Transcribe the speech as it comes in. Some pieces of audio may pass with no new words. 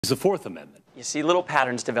is the Fourth Amendment. You see little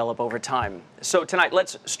patterns develop over time. So tonight,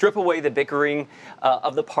 let's strip away the bickering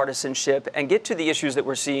of the partisanship and get to the issues that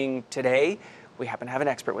we're seeing today. We happen to have an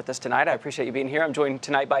expert with us tonight. I appreciate you being here. I'm joined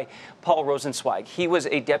tonight by Paul Rosenzweig. He was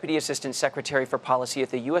a Deputy Assistant Secretary for Policy at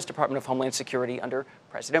the U.S. Department of Homeland Security under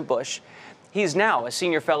President Bush. He's now a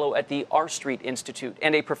senior fellow at the R Street Institute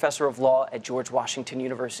and a professor of law at George Washington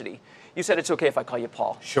University. You said it's okay if I call you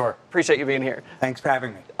Paul. Sure. Appreciate you being here. Thanks for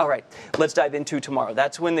having me. All right, let's dive into tomorrow.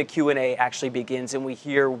 That's when the Q&A actually begins and we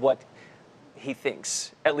hear what he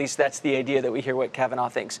thinks. At least that's the idea, that we hear what Kavanaugh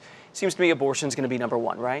thinks. Seems to me abortion's going to be number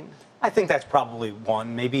one, right? I think that's probably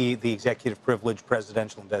one. Maybe the executive privilege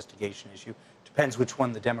presidential investigation issue. Depends which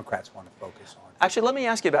one the Democrats want to focus on. Actually, let me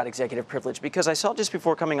ask you about executive privilege, because I saw just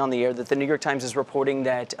before coming on the air that the New York Times is reporting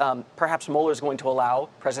that perhaps Mueller is going to allow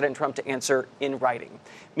President Trump to answer in writing,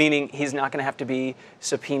 meaning he's not going to have to be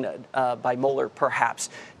subpoenaed by Mueller, perhaps.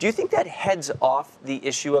 Do you think that heads off the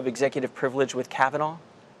issue of executive privilege with Kavanaugh?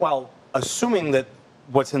 Well, assuming that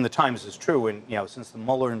what's in the Times is true, and since the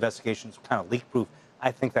Mueller investigation is kind of leak-proof,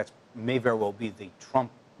 I think that may very well be the Trump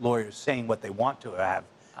lawyers saying what they want to have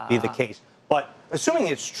be the case. But assuming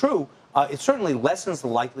it's true, it certainly lessens the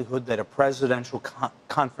likelihood that a presidential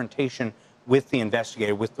confrontation with the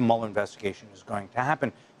investigator, with the Mueller investigation, is going to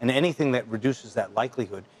happen. And anything that reduces that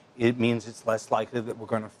likelihood, it means it's less likely that we're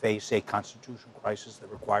going to face a constitutional crisis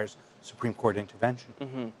that requires Supreme Court intervention.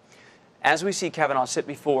 Mm-hmm. As we see Kavanaugh sit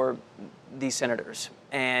before these senators,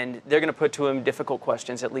 and they're going to put to him difficult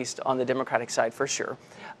questions, at least on the Democratic side for sure,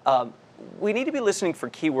 we need to be listening for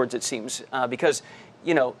keywords, it seems, because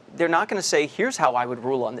they're not going to say, here's how I would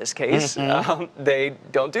rule on this case. Mm-hmm. They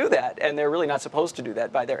don't do that, and they're really not supposed to do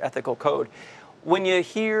that by their ethical code. When you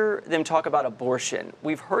hear them talk about abortion,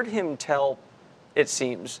 we've heard him tell, it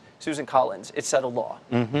seems, Susan Collins, it's settled law.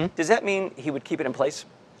 Mm-hmm. Does that mean he would keep it in place?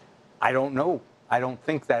 I don't know. I don't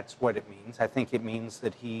think that's what it means. I think it means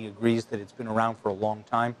that he agrees that it's been around for a long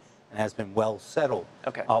time and has been well settled.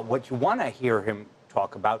 Okay. What you want to hear him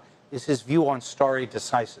talk about is his view on stare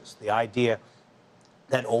decisis, the idea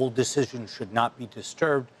that old decisions should not be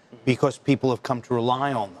disturbed because people have come to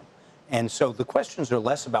rely on them. And so the questions are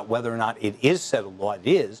less about whether or not it is settled law, it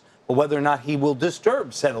is, but whether or not he will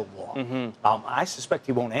disturb settled law. Mm-hmm. I suspect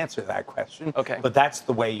he won't answer that question, okay, but that's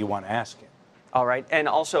the way you want to ask it. All right. And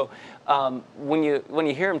also, when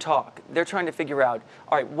you hear him talk, they're trying to figure out,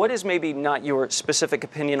 all right, what is maybe not your specific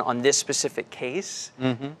opinion on this specific case?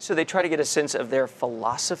 Mm-hmm. So they try to get a sense of their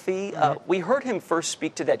philosophy. Mm-hmm. We heard him first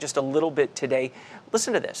speak to that just a little bit today.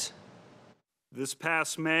 Listen to this. This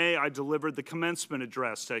past May, I delivered the commencement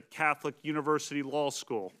address at Catholic University Law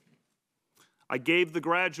School. I gave the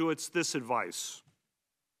graduates this advice: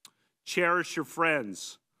 cherish your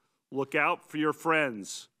friends, look out for your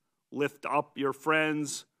friends, lift up your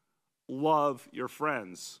friends, love your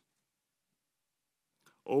friends.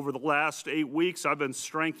 Over the last 8 weeks, I've been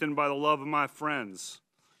strengthened by the love of my friends,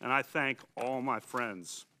 and I thank all my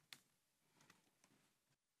friends.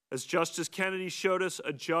 As Justice Kennedy showed us,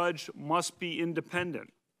 a judge must be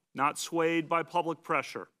independent, not swayed by public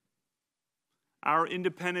pressure. Our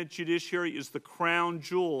independent judiciary is the crown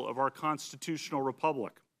jewel of our constitutional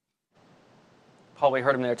republic. Paul, we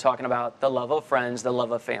heard him there talking about the love of friends, the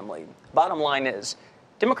love of family. Bottom line is,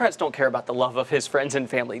 Democrats don't care about the love of his friends and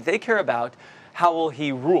family. They care about how will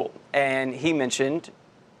he rule. And he mentioned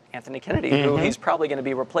Anthony Kennedy, mm-hmm, who he's probably going to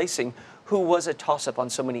be replacing, who was a toss-up on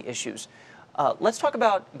so many issues. Let's talk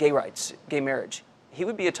about gay rights, gay marriage. He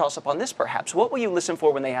would be a toss-up on this, perhaps. What will you listen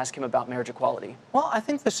for when they ask him about marriage equality? Well, I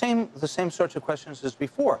think the same sorts of questions as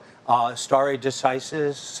before. Stare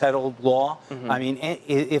decisis, settled law. Mm-hmm. I mean,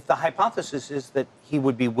 if the hypothesis is that he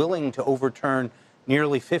would be willing to overturn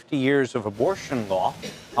nearly 50 years of abortion law,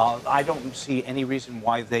 I don't see any reason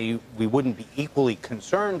why we wouldn't be equally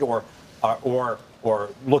concerned or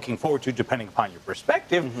looking forward to, depending upon your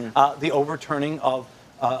perspective, mm-hmm, the overturning of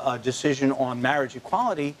a decision on marriage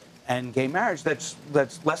equality and gay marriage that's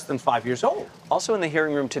less than 5 years old. Also in the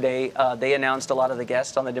hearing room today, they announced a lot of the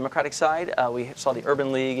guests on the Democratic side. We saw the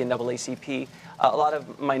Urban League and NAACP, a lot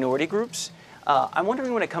of minority groups. I'm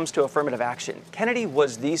wondering, when it comes to affirmative action, Kennedy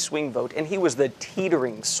was the swing vote, and he was the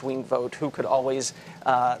teetering swing vote who could always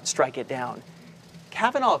strike it down.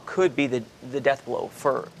 Kavanaugh could be the death blow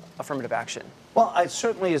for affirmative action. Well, it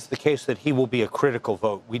certainly is the case that he will be a critical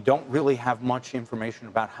vote. We don't really have much information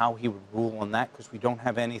about how he would rule on that, because we don't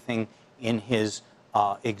have anything in his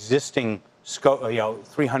existing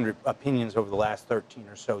 300 opinions over the last 13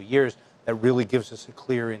 or so years that really gives us a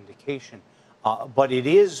clear indication. But it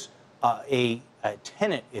is a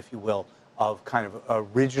tenet, if you will, of kind of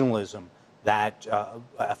originalism that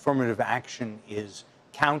affirmative action is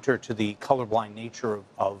counter to the colorblind nature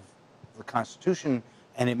of the Constitution,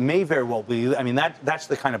 and it may very well be. I mean, that's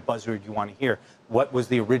the kind of buzzword you want to hear. What was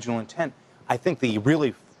the original intent? I think the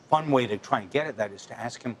really fun way to try and get at that is to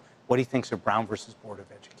ask him what he thinks of Brown versus Board of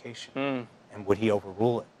Education, and would he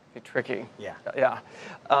overrule it? Be tricky. Yeah. Yeah.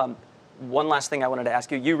 One last thing I wanted to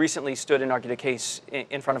ask you. You recently stood and argued a case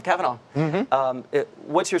in front of Kavanaugh.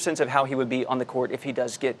 What's your sense of how he would be on the court if he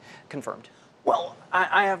does get confirmed? Well,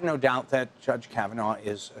 I have no doubt that Judge Kavanaugh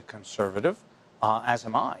is a conservative, as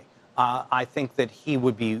am I. I think that he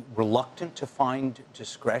would be reluctant to find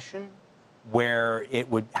discretion where it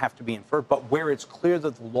would have to be inferred, but where it's clear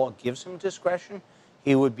that the law gives him discretion,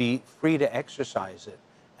 he would be free to exercise it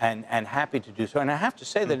and happy to do so. And I have to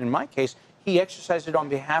say that in my case, he exercised it on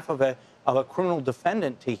behalf of a criminal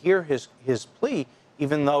defendant to hear his plea,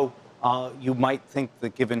 even though you might think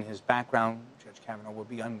that given his background, Judge Kavanaugh would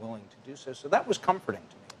be unwilling to do so. So that was comforting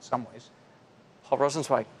to me in some ways. Paul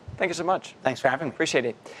Rosenzweig, thank you so much. Thanks for having me. Appreciate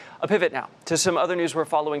it. A pivot now to some other news we're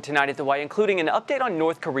following tonight at the Y, including an update on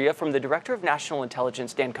North Korea from the Director of National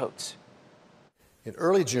Intelligence, Dan Coates. In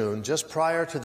early June, just prior to